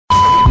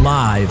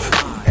Live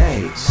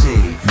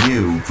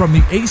ACU. from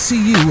the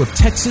ACU of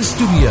Texas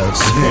Studios.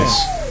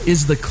 This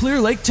is the Clear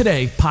Lake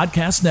Today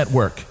Podcast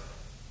Network.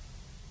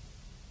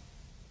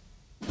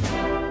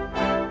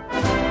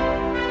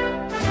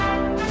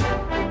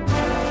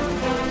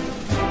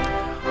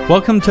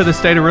 Welcome to the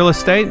State of Real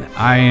Estate.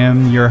 I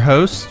am your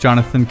host,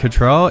 Jonathan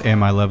Cottrell, and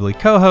my lovely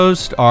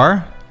co-host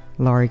are...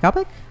 Lori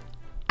Gubbick.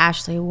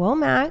 Ashley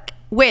Womack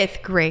with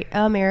Great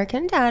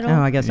American Title.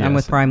 Oh, I guess I'm Yes.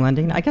 with Prime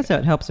Lending. I guess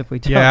it helps if we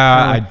talk.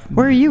 Yeah,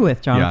 Where are you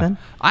with, Jonathan?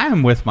 Yeah, I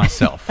am with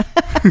myself.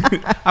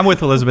 I'm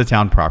with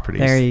Elizabethtown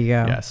Properties. There you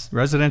go. Yes,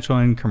 residential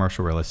and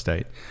commercial real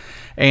estate.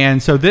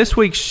 And so this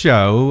week's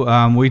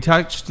show, we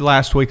touched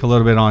last week a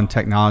little bit on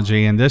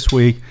technology, and this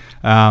week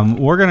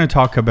we're going to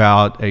talk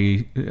about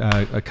a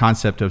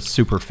concept of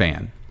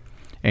superfan.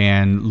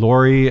 And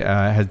Lori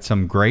had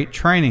some great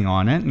training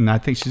on it, and I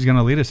think she's going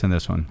to lead us in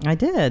this one. I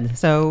did.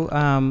 So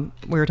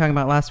we were talking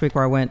about last week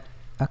where I went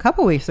a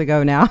couple weeks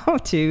ago now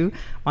to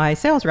my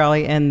sales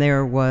rally, and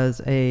there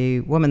was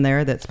a woman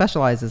there that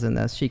specializes in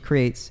this. She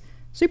creates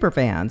super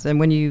fans. And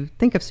when you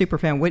think of super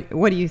fan, what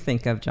do you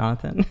think of,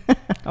 Jonathan?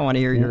 I want to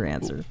hear your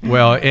answer.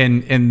 Well,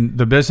 in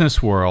the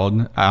business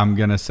world, I'm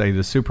going to say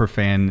the super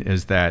fan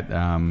is that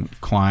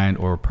client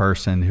or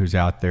person who's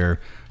out there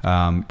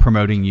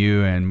promoting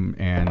you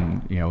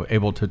and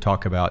able to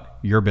talk about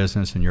your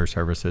business and your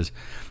services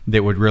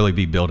that would really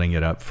be building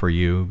it up for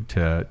you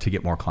to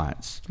get more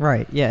clients.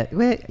 Right. Yeah.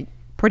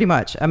 Pretty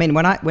much. I mean,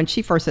 when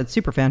she first said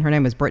superfan, her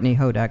name was Brittany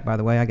Hodak, by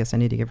the way. I guess I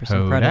need to give her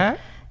some credit.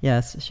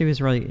 Yes, she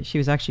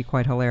was actually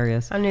quite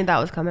hilarious. I knew that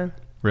was coming.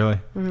 Really?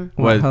 Mm-hmm.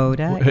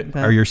 Hodak.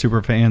 Are your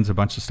super fans a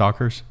bunch of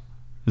stalkers?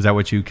 Is that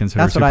what you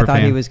consider? That's a super what I thought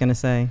fan? He was going to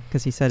say,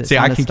 because he said it. See,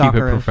 I sounded can keep it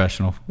stalkerish.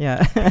 professional.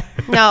 Yeah.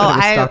 No,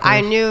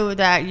 I knew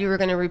that you were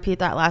going to repeat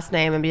that last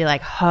name and be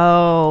like,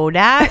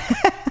 Hodak.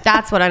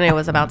 That's what I knew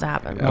was about to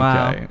happen.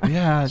 Wow. Okay.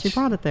 Yeah, She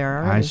brought it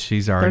there already.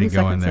 she's already 30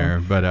 going seconds there.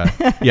 in.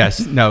 But yes,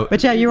 no.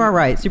 But yeah, you are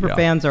right. Super Yeah.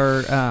 fans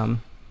are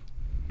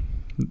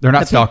They're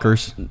not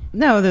stalkers.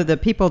 no, they're the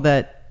people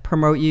that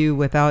promote you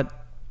without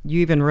you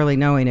even really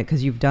knowing it,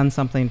 because you've done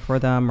something for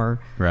them, or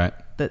Right.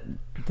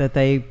 that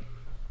they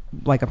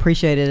like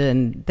appreciate it,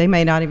 and they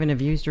may not even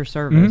have used your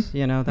service. Mm-hmm.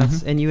 You know,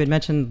 that's and you had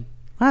mentioned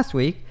last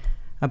week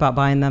about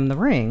buying them the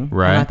ring.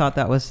 Right. And I thought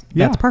that's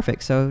Yeah.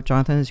 perfect. So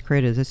Jonathan has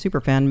created a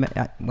super fan,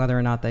 whether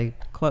or not they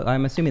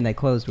I'm assuming they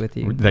closed with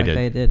you. They like did.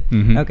 They did.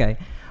 Mhm. Okay.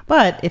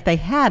 But if they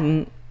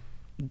hadn't,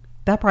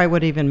 that probably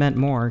would have even meant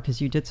more,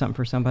 because you did something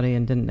for somebody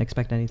and didn't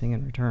expect anything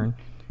in return.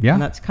 Yeah.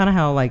 And that's kind of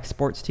how like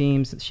sports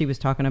teams. She was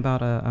talking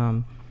about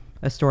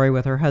a story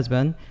with her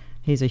husband.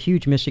 He's a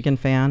huge Michigan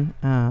fan,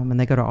 and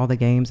they go to all the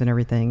games and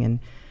everything.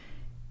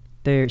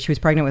 And she was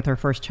pregnant with her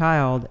first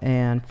child,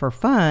 and for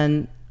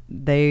fun,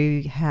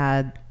 they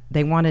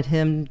wanted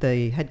him,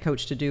 the head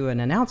coach, to do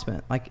an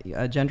announcement, like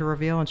a gender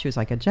reveal. And she was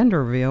like, a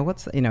gender reveal?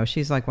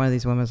 She's like one of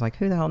these women who's like,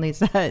 who the hell needs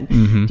that?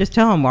 Mm-hmm. Just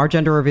tell them our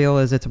gender reveal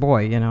is it's a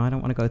boy. I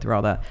don't want to go through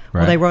all that.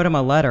 Right. Well, they wrote him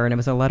a letter, and it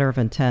was a letter of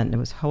intent. And it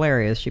was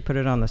hilarious. She put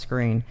it on the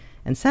screen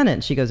and sent it.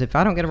 And she goes, if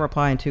I don't get a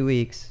reply in 2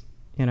 weeks,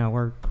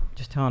 we're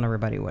just telling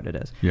everybody what it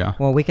is. Yeah.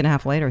 Well, a week and a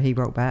half later, he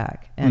wrote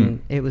back.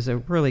 And it was a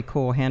really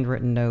cool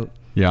handwritten note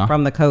Yeah.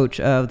 from the coach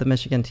of the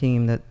Michigan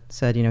team that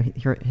said,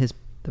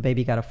 the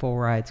baby got a full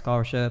ride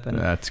scholarship. And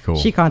That's cool.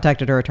 She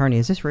contacted her attorney.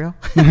 Is this real?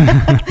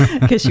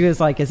 Because she was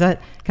like,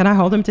 can I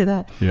hold him to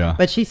that? Yeah.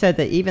 But she said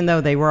that even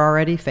though they were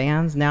already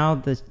fans,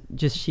 now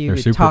she They're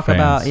would super talk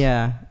fans.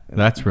 about,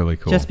 That's really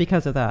cool. just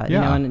because of that.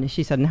 Yeah. And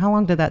she said, and how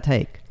long did that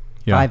take?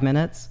 Yeah. 5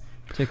 minutes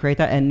to create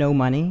that, and no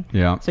money.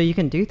 Yeah. So you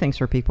can do things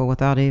for people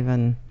without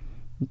even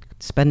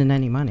spending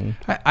any money.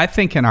 I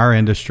think in our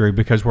industry,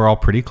 because we're all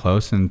pretty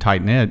close and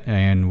tight knit,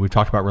 and we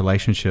talked about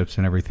relationships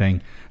and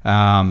everything,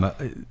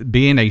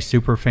 being a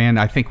super fan,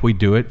 I think we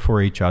do it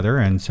for each other.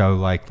 And so,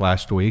 like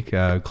last week,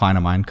 a client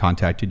of mine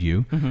contacted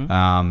you,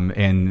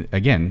 and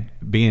again,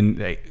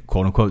 being a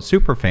quote unquote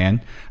super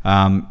fan,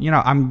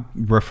 I'm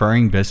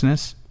referring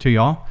business to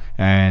y'all,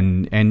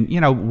 and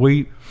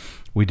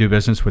we do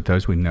business with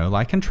those we know,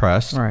 like, and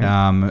trust.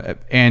 Right.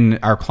 And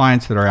our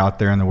clients that are out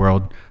there in the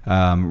world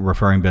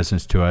referring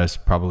business to us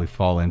probably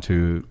fall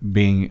into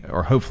being,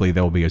 or hopefully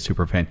they'll be a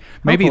super fan.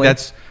 Maybe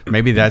that's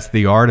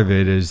the art of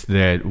it, is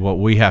that what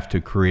we have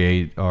to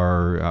create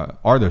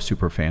are those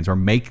super fans, or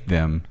make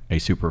them a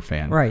super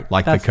fan. Right.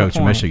 Like That's the coach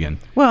of point. Michigan.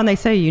 Well, and they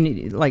say you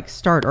need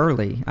start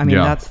early. I mean,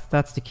 Yeah.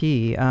 that's the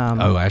key.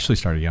 Ashley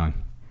started young.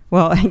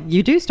 Well,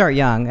 you do start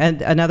young.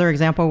 And another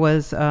example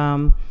was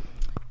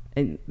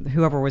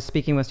whoever was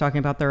speaking was talking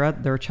about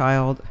their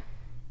child.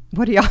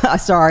 What do y'all?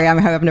 Sorry, I'm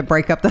having to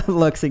break up the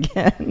looks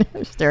again.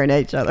 Staring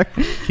at each other.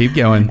 Keep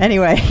going.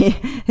 Anyway,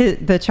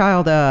 the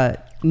child,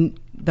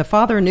 the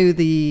father knew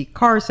the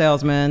car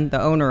salesman,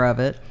 the owner of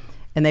it,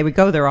 and they would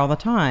go there all the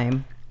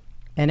time.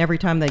 And every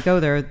time they go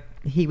there,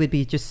 he would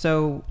be just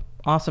so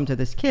awesome to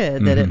this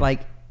kid that at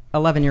like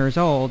 11 years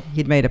old,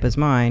 he'd made up his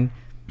mind.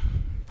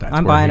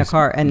 I'm buying a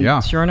car.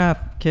 And sure enough,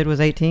 kid was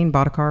 18,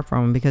 bought a car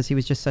from him because he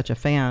was just such a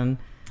fan.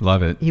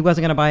 Love it. He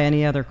wasn't going to buy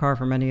any other car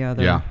from any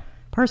other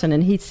person,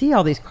 and he'd see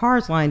all these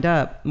cars lined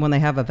up when they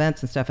have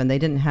events and stuff, and they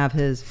didn't have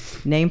his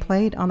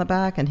nameplate on the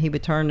back, and he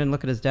would turn and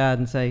look at his dad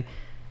and say,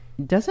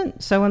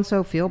 doesn't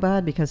so-and-so feel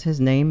bad because his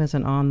name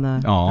isn't on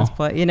the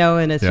plate? You know,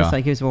 and it's just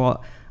like, he was,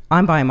 well,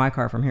 I'm buying my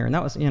car from here. And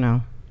that was, you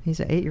know, he's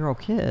an 8-year-old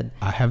kid.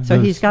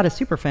 He's got a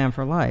super fan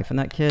for life. And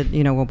that kid,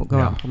 you know, will go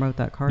out and promote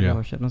that car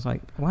dealership. And I was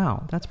like,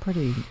 wow, that's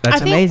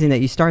amazing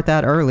that you start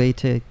that early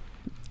to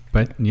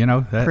you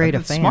know, create a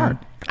that's fan. smart.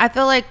 I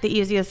feel like the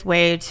easiest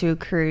way to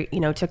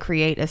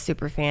create a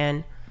super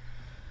fan,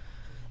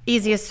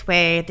 easiest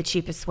way, the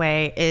cheapest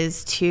way,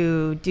 is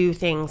to do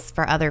things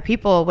for other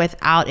people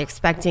without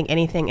expecting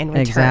anything in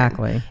return.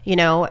 Exactly. You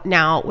know,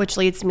 now, which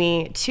leads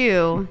me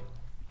to,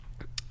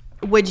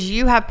 would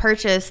you have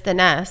purchased the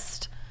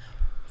Nest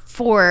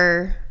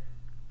or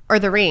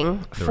the ring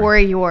for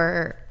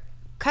your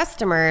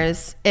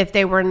customers if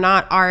they were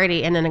not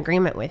already in an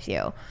agreement with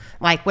you?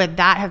 Like, would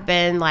that have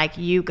been like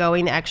you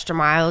going the extra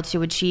mile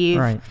to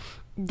achieve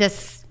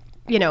this,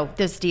 you know,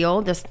 this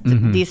deal,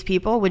 these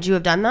people? Would you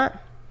have done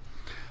that?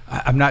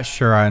 I'm not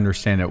sure I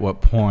understand at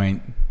what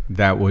point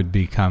that would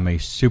become a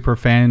super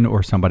fan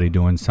or somebody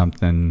doing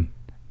something,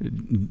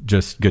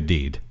 just good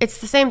deed. It's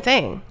the same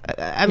thing.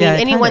 I mean,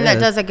 anyone that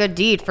does a good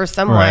deed for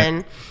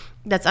someone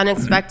that's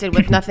unexpected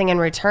with nothing in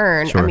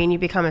return, I mean, you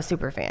become a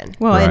super fan.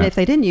 Well, and if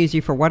they didn't use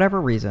you for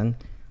whatever reason,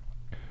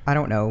 I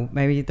don't know,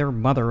 maybe their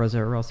mother was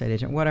a real estate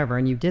agent, whatever,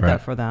 and you did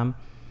that for them,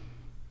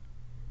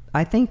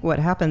 I think what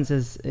happens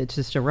is it's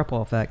just a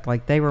ripple effect.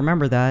 Like, they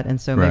remember that,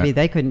 and so maybe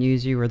they couldn't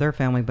use you or their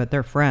family, but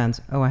their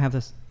friends, oh, I have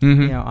this you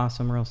know,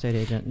 awesome real estate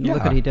agent.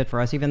 Look what he did for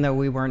us, even though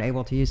we weren't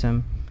able to use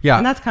him. Yeah.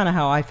 And that's kind of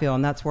how I feel,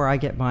 and that's where I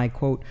get my,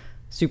 quote,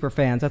 super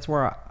fans. That's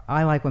where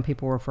I like when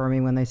people refer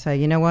me, when they say,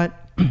 you know what,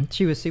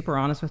 she was super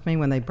honest with me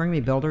when they bring me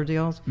builder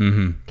deals.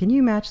 Can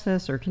you match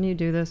this, or can you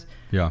do this?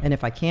 And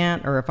if I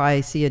can't, or if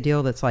I see a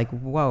deal that's like,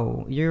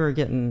 whoa, you're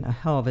getting a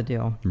hell of a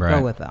deal,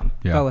 go with them.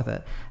 Go with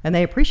it. And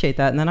they appreciate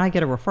that, and then I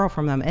get a referral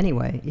from them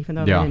anyway, even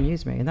though they didn't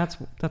use me. And that's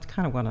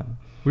kind of what I'm...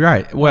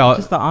 Well,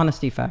 just the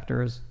honesty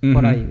factor is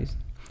what I use.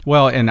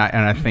 Well, and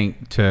I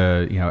think,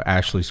 to, you know,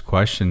 Ashley's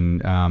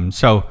question,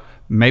 so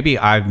maybe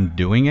I'm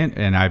doing it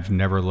and I've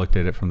never looked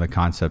at it from the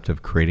concept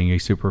of creating a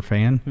super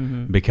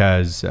fan,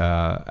 because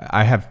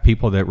I have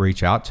people that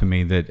reach out to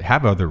me that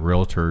have other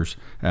realtors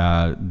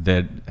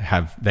that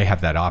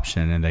have that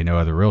option, and they know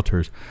other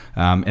realtors,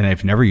 and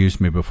they've never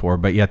used me before,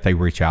 but yet they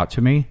reach out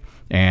to me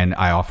and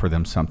I offer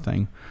them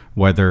something,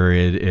 whether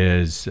it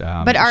is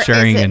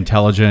sharing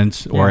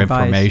intelligence or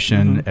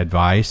information,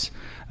 advice,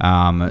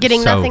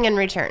 getting nothing in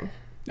return.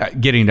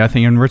 Getting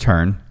nothing in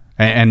return.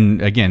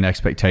 And again,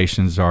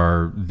 expectations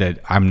are that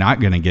I'm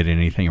not going to get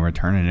anything in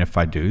return, and if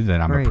I do, then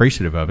I'm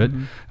appreciative of it.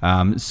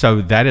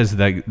 So that is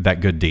that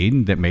good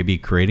deed that may be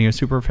creating a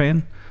super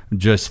fan.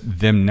 Just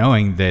them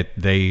knowing that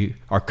they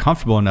are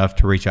comfortable enough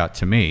to reach out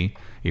to me,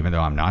 even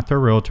though I'm not their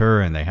realtor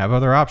and they have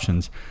other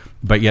options,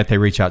 but yet they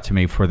reach out to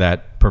me for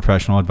that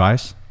professional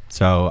advice.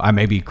 So I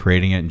may be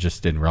creating it and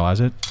just didn't realize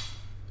it.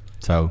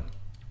 So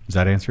does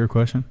that answer your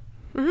question?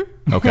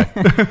 Okay.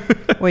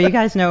 Well, you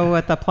guys know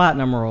what the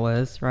platinum rule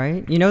is,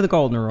 right? You know the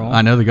golden rule.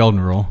 I know the golden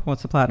rule.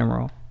 What's the platinum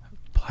rule?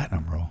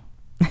 Platinum rule.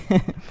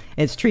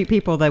 It's treat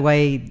people the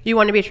way you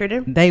want to be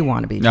treated. They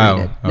want to be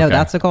treated. No,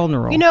 that's the golden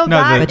rule. You know,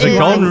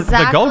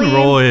 the golden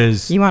rule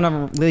is you want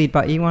to live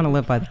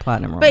by the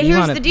platinum rule. But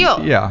here's the deal.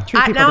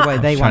 Treat people the way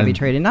they want to be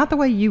treated, not the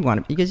way you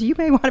want to, because you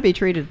may want to be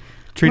treated.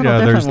 Treat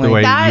others the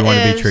way you want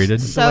to be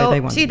treated. So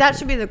that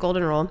should be the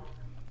golden rule.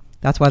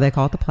 That's why they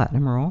call it the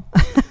platinum rule.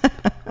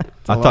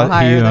 I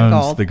thought he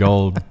owns the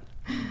gold,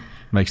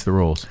 makes the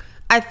rules.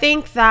 I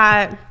think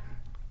that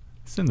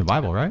it's in the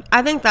Bible, right?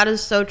 I think that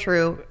is so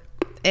true,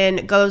 and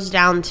it goes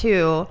down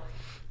to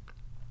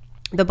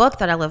the book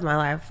that I live my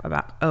life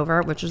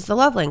over, which is the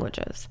love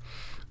languages.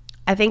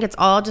 I think it's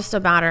all just a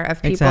matter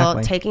of people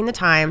taking the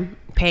time,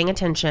 paying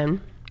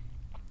attention,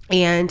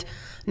 and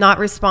not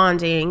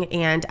responding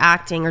and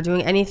acting or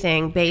doing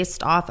anything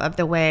based off of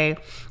the way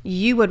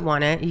you would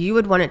want it. You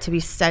would want it to be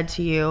said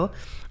to you,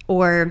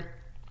 or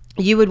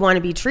you would want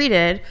to be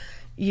treated.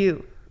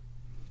 You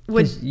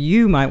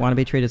might want to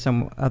be treated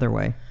some other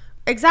way.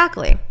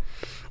 Exactly.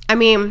 I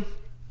mean,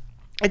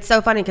 it's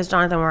so funny because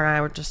Jonathan Moore and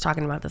I were just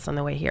talking about this on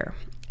the way here,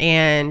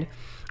 and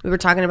we were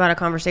talking about a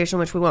conversation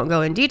which we won't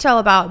go in detail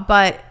about,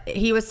 but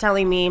he was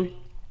telling me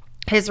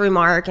his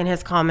remark and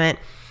his comment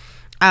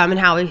and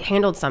how he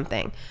handled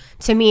something.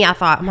 To me, I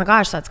thought, oh my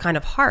gosh, that's kind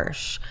of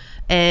harsh.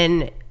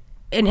 And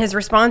his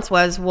response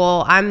was,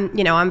 well,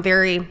 I'm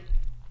very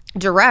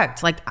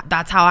direct. Like,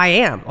 that's how I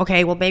am.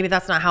 Okay, well, maybe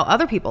that's not how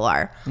other people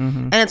are.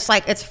 And it's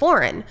like, it's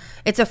foreign.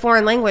 It's a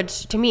foreign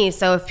language to me.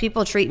 So if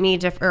people treat me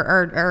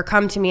or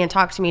come to me and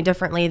talk to me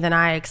differently than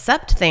I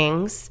accept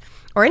things,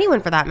 or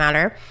anyone for that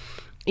matter,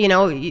 they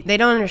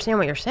don't understand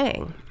what you're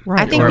saying.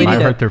 Right. I think it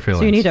might hurt their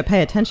feelings. So you need to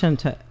pay attention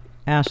to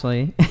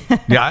Ashley. Or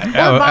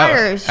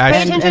buyers.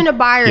 Pay attention to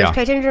buyers. Yeah.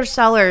 Pay attention to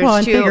sellers. Well,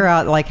 and figure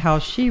out like how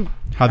she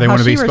How they want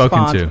to she be spoken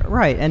responds. to.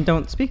 Right, and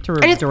don't speak to her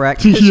it's-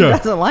 direct because she Yeah.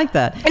 doesn't like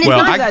that. it's Well,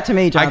 not- do that to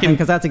me, Jonathan,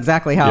 because that's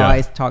exactly how Yeah.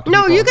 I talk to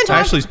No, people. you can talk-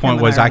 Ashley's point Him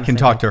and was I are I the can same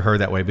talk way. to her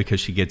that way because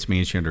she gets me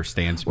and she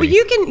understands me. Well,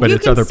 you can but you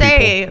it's can other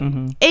say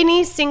people.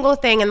 any single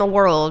thing in the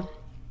world,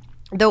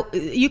 though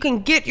you can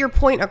get your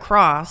point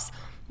across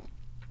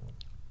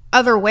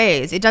other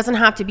ways. It doesn't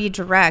have to be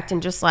direct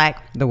and just like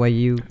The way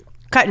you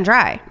cut and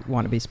dry.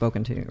 want to be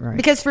spoken to, right?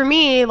 Because for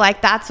me,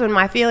 like that's when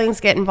my feelings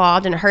get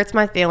involved and it hurts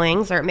my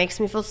feelings or it makes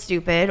me feel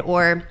stupid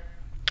or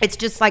it's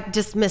just like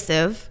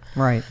dismissive.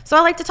 Right. So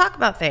I like to talk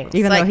about things.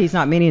 Even like, though he's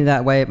not meaning it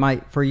that way, it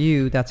might for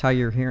you. That's how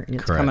you're hearing.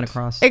 It's Correct. coming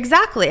across.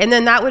 Exactly. And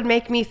then that would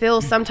make me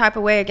feel some type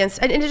of way against,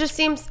 and it just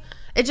seems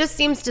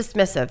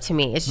dismissive to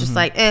me. It's just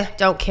like,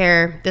 don't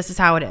care. This is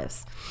how it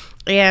is.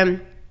 And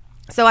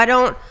so I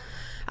don't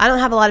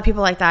have a lot of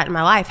people like that in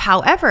my life.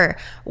 However,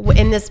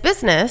 in this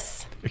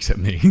business, Except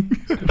me.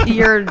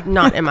 you're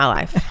not in my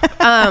life.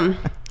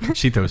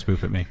 She throws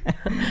poop at me.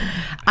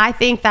 I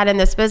think that in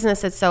this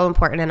business, it's so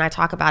important, and I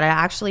talk about it. I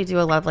actually do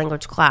a love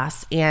language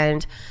class,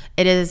 and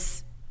it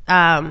is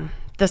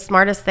the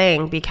smartest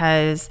thing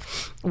because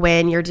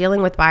when you're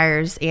dealing with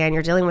buyers and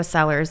you're dealing with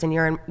sellers, and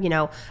you're in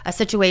a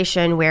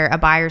situation where a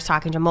buyer's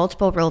talking to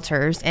multiple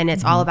realtors, and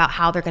it's all about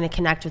how they're going to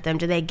connect with them.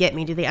 Do they get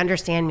me? Do they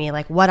understand me?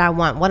 Like what I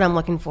want, what I'm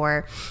looking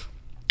for,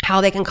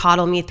 how they can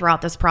coddle me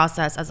throughout this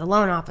process as a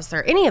loan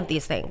officer, any of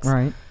these things.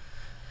 Right.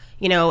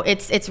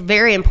 It's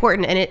very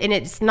important, and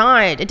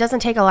it doesn't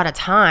take a lot of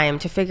time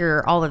to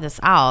figure all of this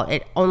out.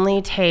 It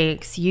only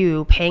takes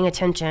you paying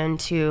attention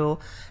to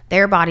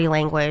their body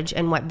language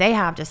and what they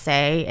have to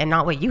say and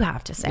not what you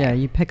have to say. Yeah,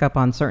 you pick up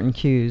on certain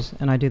cues,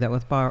 and I do that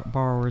with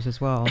borrowers as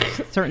well.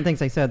 Certain things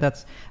they said,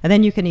 and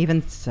then you can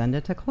even send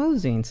it to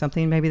closing.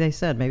 Something maybe they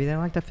said, maybe they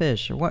like to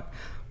fish or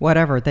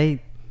whatever.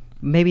 They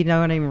maybe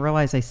don't even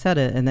realize they said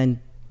it, and then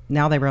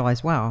now they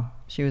realize, wow,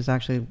 she was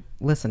actually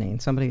listening.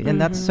 Somebody,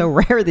 and that's so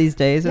rare these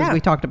days, as Yeah.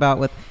 we talked about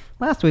with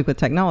last week with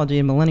technology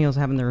and millennials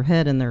having their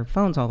head in their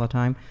phones all the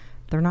time.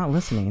 They're not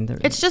listening.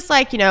 It's just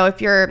like,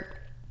 if you're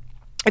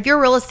a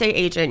real estate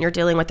agent, you're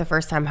dealing with a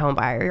first-time home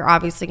buyer. You're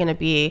obviously going to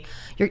be,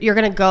 you're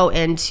going to go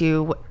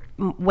into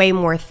way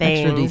more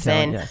things detail,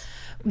 and yes.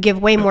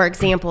 give way more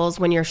examples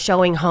when you're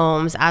showing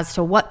homes as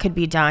to what could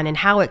be done and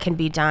how it can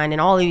be done and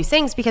all of these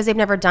things because they've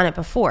never done it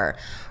before.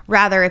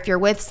 Rather, if you're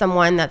with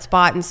someone that's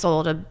bought and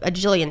sold a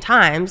jillion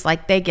times,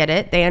 like they get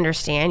it, they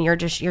understand.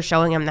 You're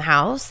showing them the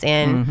house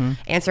and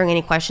answering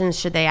any questions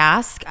should they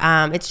ask.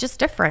 It's just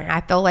different. I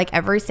feel like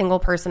every single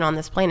person on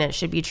this planet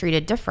should be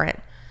treated different.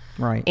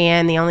 right.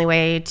 And the only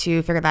way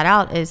to figure that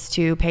out is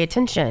to pay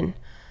attention.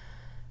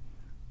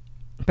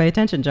 Pay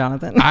attention,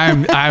 Jonathan.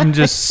 I'm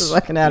just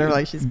looking at her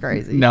like she's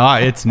crazy. No,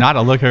 it's not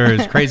a look at her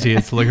as crazy.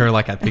 It's a look at her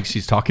like I think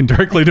she's talking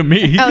directly to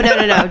me. Oh, no.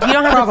 You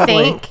don't have Probably.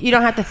 to think. You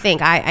don't have to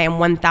think. I am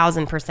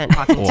 1,000%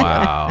 talking to you.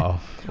 Wow.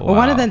 Well,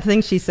 one of the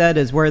things she said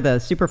is where the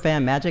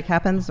superfan magic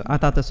happens. I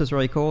thought this was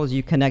really cool. Is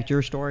you connect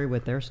your story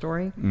with their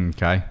story,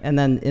 Okay. and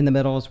then in the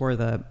middle is where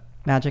the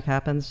magic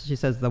happens. She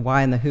says the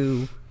why and the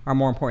who are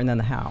more important than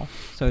the how.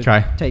 So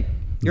Okay. take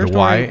your The story,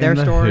 why their and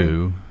the story,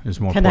 who is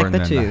more connect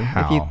important the than two. the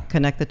how. If you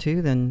connect the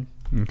two, then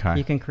Okay.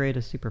 you can create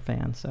a super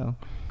fan. So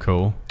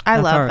Cool. I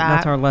that's love our, that.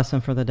 That's our lesson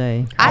for the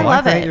day. I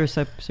love create it. your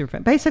super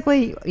fan.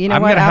 Basically, you know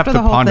I'm what? gonna have After to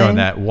the whole ponder thing, on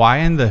that why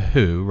and the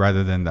who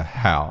rather than the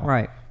how.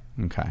 right?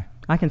 Okay.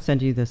 I can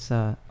send you this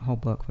whole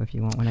book if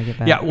you want when I get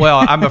back. Yeah,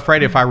 well, I'm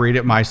afraid if I read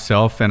it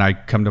myself and I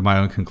come to my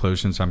own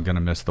conclusions, I'm going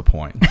to miss the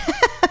point.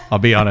 I'll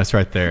be honest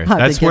right there. I'll have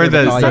to That's get where her to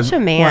the call you. Such a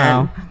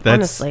man, that's-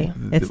 honestly.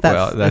 It's that,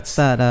 well, that's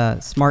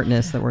that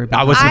smartness that we're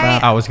I was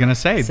about. I was going to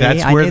say See,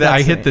 that's I where knew I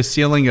that's hit it. the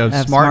ceiling of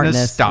Of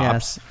smartness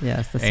stops.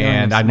 Yes, the ceiling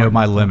and of I know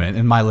my smartness. limit,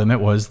 and my limit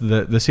was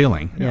the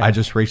ceiling. Yeah. I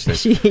just reached it.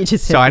 She just hit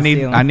so I the need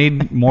ceiling. I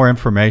need more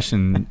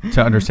information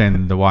to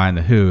understand the why and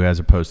the who as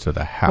opposed to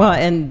the how. Well,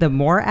 and the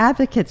more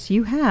advocates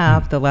you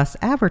have, the less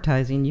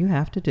advertising you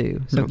have to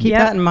do. So keep Yep.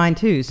 that in mind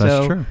too.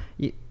 So true.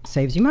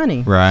 saves you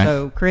money. Right.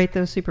 So create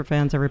those super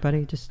fans,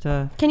 everybody. Just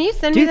Can you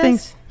send do me this?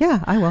 things.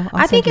 Yeah, I will.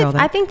 I think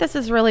I think this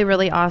is really,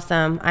 really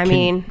awesome. I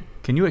mean,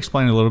 Can you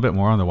explain a little bit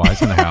more on the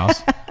whys in the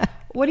house?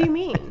 what do you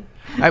mean?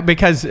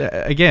 Because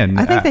again,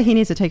 I think that he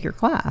needs to take your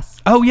class.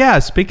 oh yeah.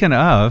 Speaking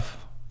of,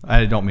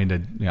 I don't mean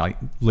to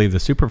leave the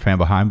super fan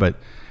behind, but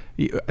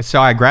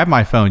so I grabbed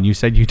my phone. You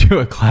said you do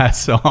a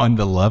class on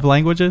the love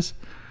languages.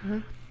 Mm-hmm.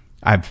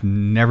 I've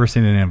never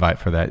seen an invite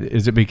for that.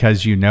 Is it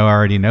because I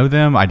already know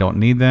them, I don't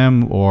need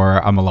them, or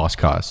I'm a lost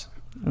cause?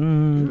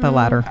 The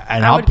latter.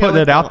 And I I'll would go put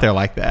with it out the- there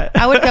like that.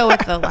 I would go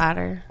with the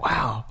latter.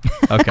 Wow.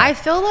 Okay. I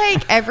feel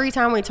like every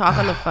time we talk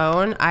on the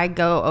phone, I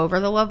go over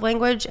the love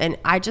language, and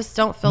I just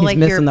don't feel He's like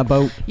missing you're the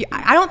boat.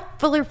 I don't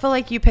feel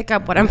like you pick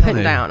up what I'm putting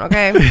Really? down.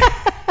 Okay.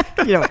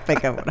 You don't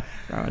pick up what I'm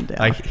throwing down.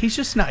 Like he's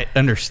just not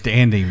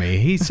understanding me.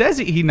 He says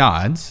he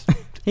nods.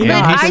 He And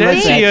nods. He I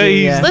says think-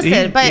 he's,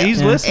 Listen, but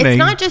he's Yeah. listening. it's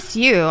not just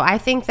you. I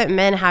think that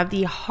men have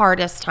the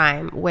hardest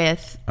time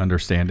with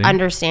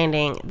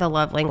understanding. the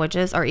love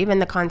languages, or even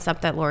the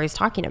concept that Lori's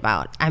talking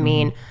about. I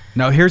mean,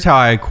 No, here's how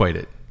I equate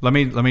it. Let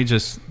me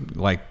just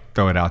like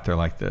throw it out there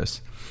like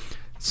this.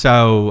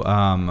 So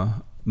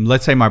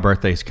let's say my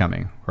birthday's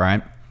coming,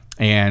 right?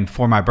 And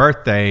for my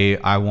birthday,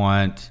 I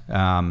want,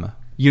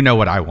 you know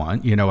what I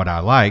want, you know what I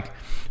like,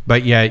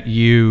 but yet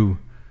you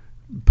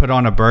put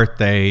on a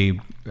birthday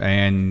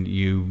and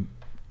you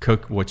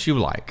cook what you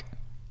like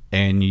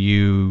and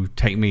you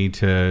take me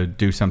to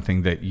do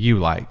something that you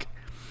like.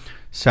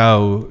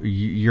 So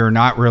you're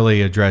not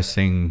really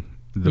addressing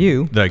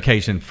the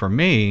occasion for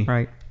me.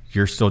 Right.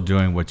 You're still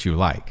doing what you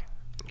like.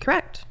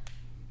 Correct.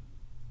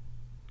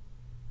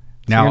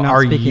 Now, you're not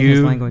are speaking you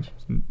his language.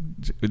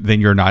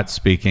 Then you're not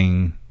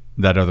speaking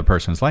that other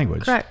person's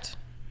language. Correct.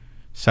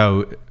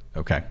 So,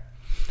 okay.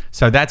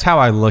 So that's how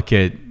I look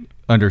at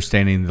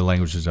understanding the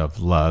languages of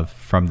love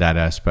from that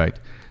aspect.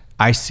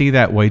 I see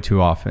that way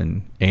too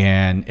often.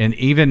 And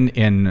even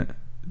in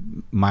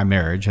my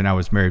marriage, and I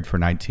was married for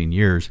 19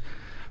 years,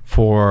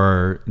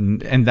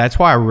 and that's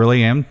why I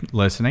really am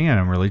listening and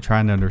I'm really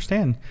trying to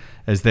understand,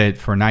 is that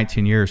for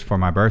 19 years for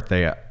my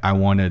birthday, I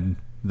wanted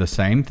the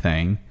same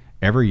thing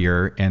every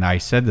year, and I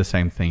said the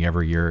same thing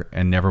every year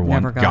and never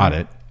got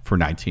it for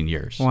 19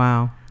 years.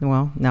 Wow.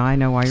 Well, now I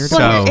know why you're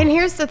doing Well, So- and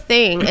here's the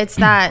thing. It's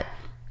that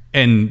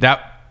And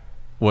that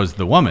was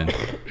the woman,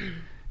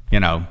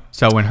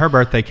 So when her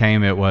birthday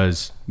came, it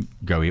was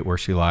go eat where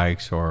she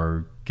likes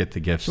or get the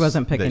gifts. She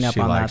wasn't picking that up she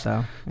on that, likes.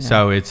 though. Yeah.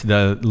 So it's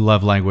the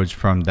love language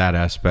from that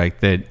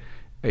aspect that,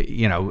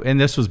 and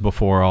this was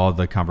before all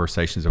the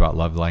conversations about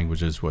love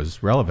languages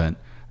was relevant.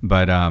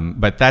 But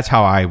that's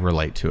how I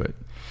relate to it.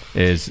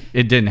 Is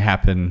it didn't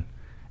happen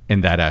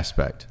in that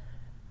aspect,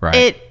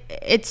 right?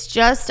 it's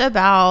just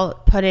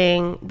about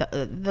putting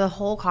the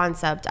whole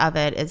concept of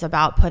it is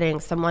about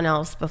putting someone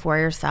else before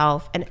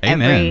yourself in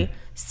Amen. every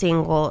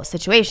single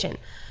situation.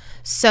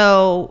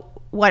 So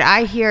what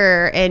I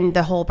hear in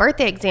the whole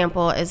birthday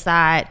example is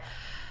that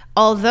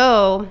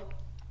although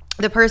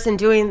the person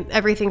doing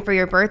everything for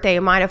your birthday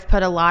might have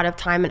put a lot of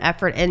time and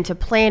effort into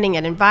planning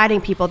and inviting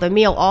people, the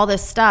meal, all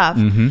this stuff.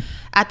 Mm-hmm.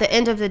 At the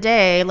end of the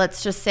day,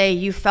 let's just say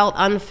you felt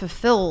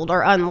unfulfilled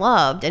or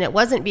unloved. And it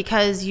wasn't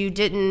because you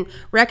didn't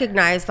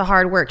recognize the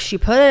hard work she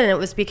put in. It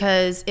was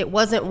because it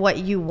wasn't what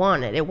you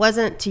wanted. It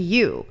wasn't to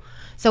you.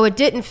 So it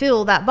didn't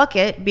fill that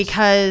bucket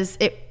because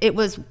it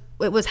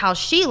was how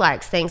she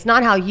likes things,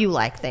 not how you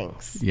like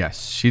things.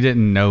 Yes, she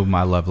didn't know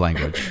my love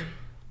language,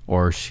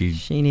 or she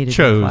needed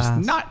your chose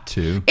class. not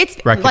to. It's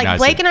recognize like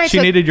Blake it. and I.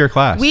 She needed your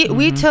class.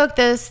 We took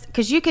this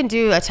because you can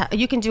do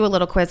a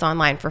little quiz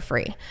online for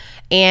free,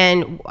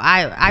 and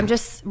I'm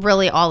just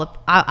really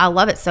I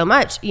love it so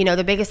much.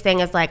 The biggest thing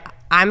is like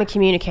I'm a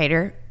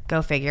communicator.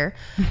 Go figure.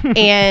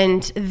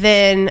 And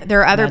then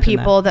there are other Imagine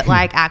people that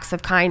like acts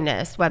of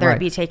kindness, whether it Right.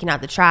 be taking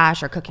out the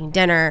trash or cooking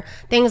dinner,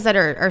 things that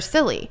are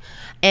silly.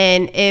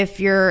 And if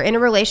you're in a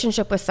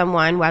relationship with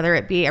someone, whether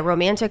it be a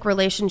romantic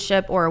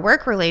relationship or a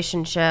work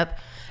relationship,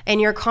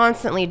 and you're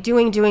constantly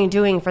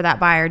doing for that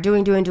buyer,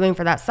 doing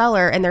for that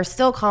seller, and they're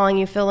still calling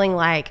you feeling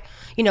like,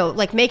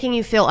 like making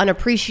you feel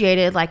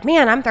unappreciated, like,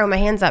 man, I'm throwing my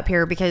hands up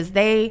here because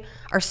they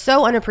are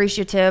so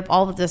unappreciative,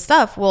 all of this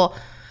stuff. Well,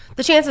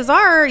 the chances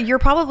are you're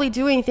probably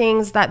doing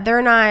things that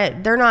they're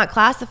not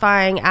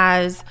classifying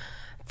as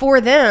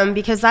for them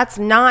because that's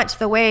not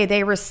the way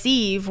they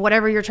receive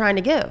whatever you're trying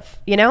to give,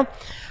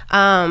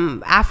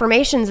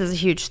 Affirmations is a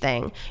huge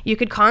thing. You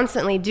could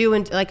constantly do,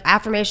 and like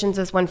affirmations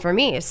is one for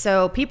me.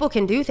 So people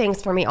can do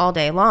things for me all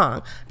day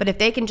long, but if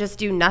they can just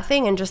do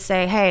nothing and just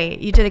say, hey,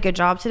 you did a good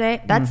job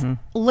today, that's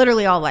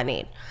literally all I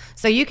need.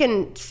 So you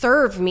can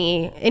serve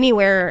me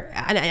anywhere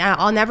and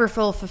I'll never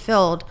feel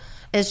fulfilled.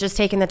 Is just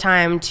taking the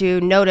time to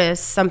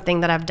notice something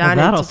that I've done.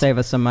 Well, that'll save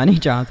us some money,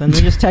 Jonathan.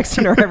 We're just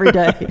texting her every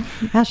day.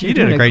 Ashley, You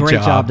you're did doing a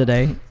great job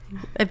today.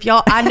 If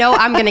y'all, I know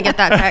I'm going to get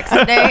that text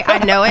today.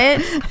 I know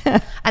it.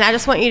 And I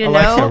just want you to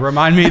Alexa, know.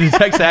 remind me to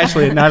text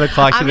Ashley at 9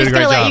 o'clock. I'm She did just a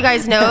great going to let job. you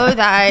guys know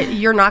that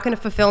you're not going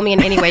to fulfill me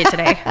in any way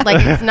today.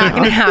 Like, it's not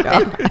going to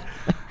happen.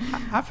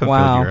 I fulfilled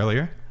Wow. you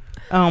earlier.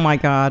 Oh my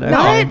God.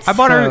 Okay. What?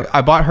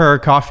 I bought her a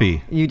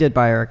coffee. You did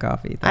buy her a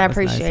coffee. I That was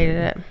nice. appreciated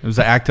it. It was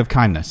an act of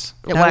kindness,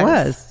 It That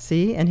was.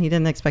 See, and he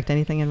didn't expect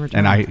anything in return.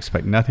 and I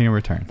expect nothing in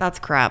return. That's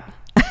crap.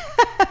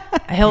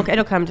 It'll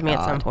come to me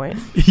at some point.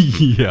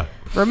 Yeah.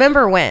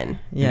 Remember when?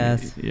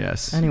 Yes.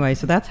 Yes. Anyway,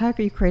 so that's how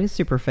you create a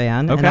super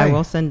fan. And Okay. I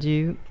will send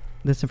you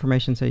this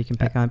information so you can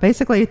pick on it.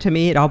 Basically, to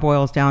me, it all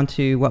boils down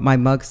to what my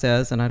mug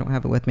says, and I don't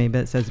have it with me,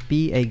 but it says,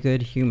 be a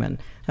good human.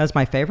 That's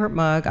my favorite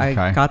mug. I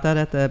Okay. got that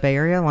at the Bay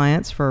Area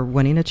Alliance for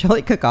winning a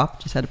chili cook-off.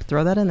 Just had to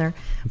throw that in there.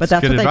 But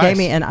that's good what they advice. gave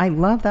me, and I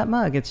love that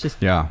mug. It's just,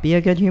 Yeah. be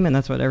a good human.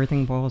 That's what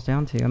everything boils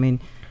down to. I mean,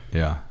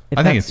 Yeah. if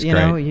I think that's, it's you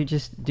great. know, you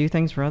just do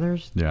things for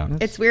others. Yeah. that's-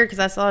 It's weird because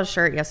I saw a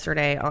shirt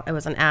yesterday. It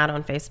was an ad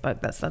on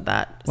Facebook that said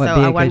that. What, so be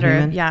a I good wonder,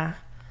 human? yeah.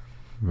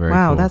 Very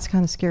wow, cool. that's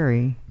kind of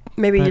scary.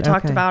 Maybe you But,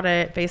 talked okay. about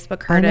it.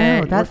 Facebook I heard know.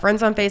 it. We're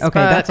friends on Facebook. Okay,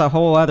 that's a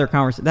whole other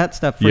conversation. That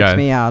stuff freaks Yeah.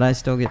 me out. I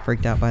still get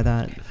freaked out by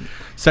that.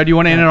 So do you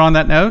want to end it on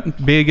that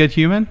note? Be a good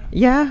human?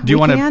 Yeah, Do you we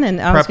want to can, and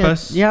I was prep gonna,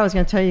 us? Yeah, I was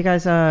going to tell you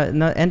guys. In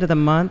the end of the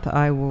month,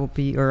 I will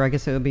be, or I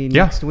guess it will be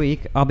Yeah. next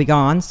week. I'll be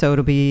gone, so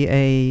it'll be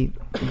a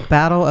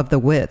battle of the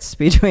wits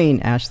between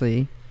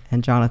Ashley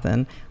and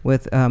Jonathan,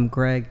 with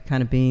Greg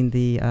kind of being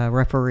the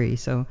referee.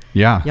 So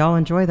Yeah. y'all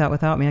enjoy that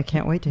without me. I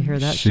can't wait to hear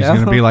that She's show.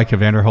 going to be like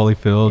Evander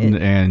Holyfield,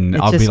 and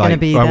it's I'll just be gonna like,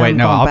 be oh, wait, them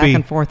no, going I'll back be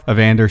and forth.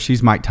 Evander.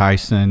 She's Mike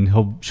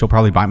Tyson. She'll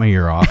probably bite my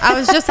ear off. I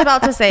was just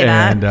about to say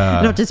that. And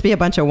It'll just be a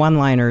bunch of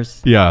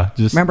one-liners. yeah,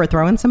 just Remember,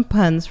 throwing some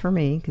puns for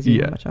me, because you know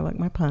Yeah. how much I like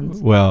my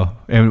puns. well,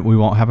 and we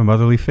won't have a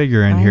motherly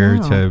figure in I here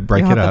know. to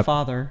break You'll it have up. The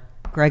father,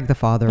 Greg the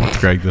father.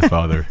 Greg the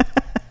father.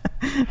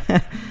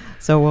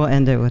 So we'll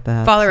end it with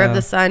that. Father so. of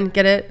the Son,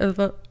 get it? Oh,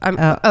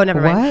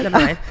 never what? mind. Never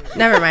mind.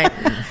 Never mind.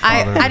 Father,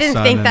 I the didn't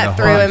Son, think and that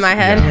the through Holy in my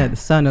head. Spirit. Yeah, the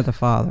son of the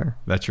father.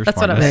 That's your That's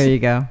what I smartness. was- There you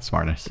go.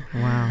 Smartness.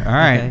 Wow. All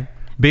right. Okay.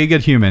 Be a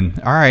good human.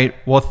 All right.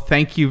 Well,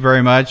 thank you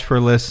very much for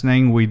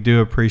listening. We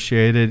do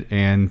appreciate it.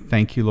 And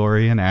thank you,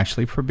 Lori and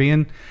Ashley, for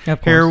being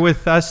Of here course.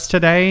 with us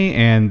today.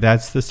 And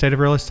that's the State of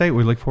Real Estate.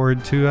 We look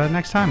forward to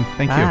next time.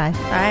 Thank you. Bye.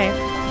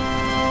 Bye.